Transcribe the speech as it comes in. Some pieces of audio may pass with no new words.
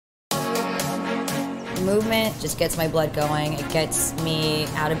Movement just gets my blood going. It gets me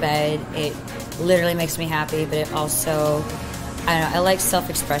out of bed. It literally makes me happy, but it also, I don't know, I like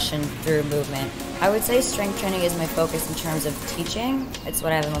self-expression through movement. I would say strength training is my focus in terms of teaching. It's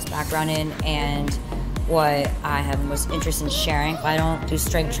what I have the most background in and what I have the most interest in sharing. If I don't do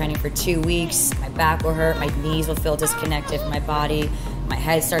strength training for 2 weeks, my back will hurt, my knees will feel disconnected from my body, my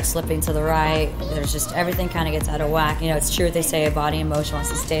head starts slipping to the right. There's just, everything kind of gets out of whack. You know, it's true what they say, a body in motion wants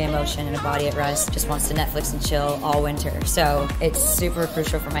to stay in motion and a body at rest just wants to Netflix and chill all winter. So it's super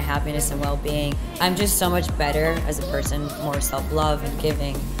crucial for my happiness and well-being. I'm just so much better as a person, more self-love and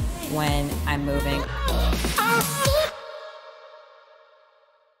giving when I'm moving.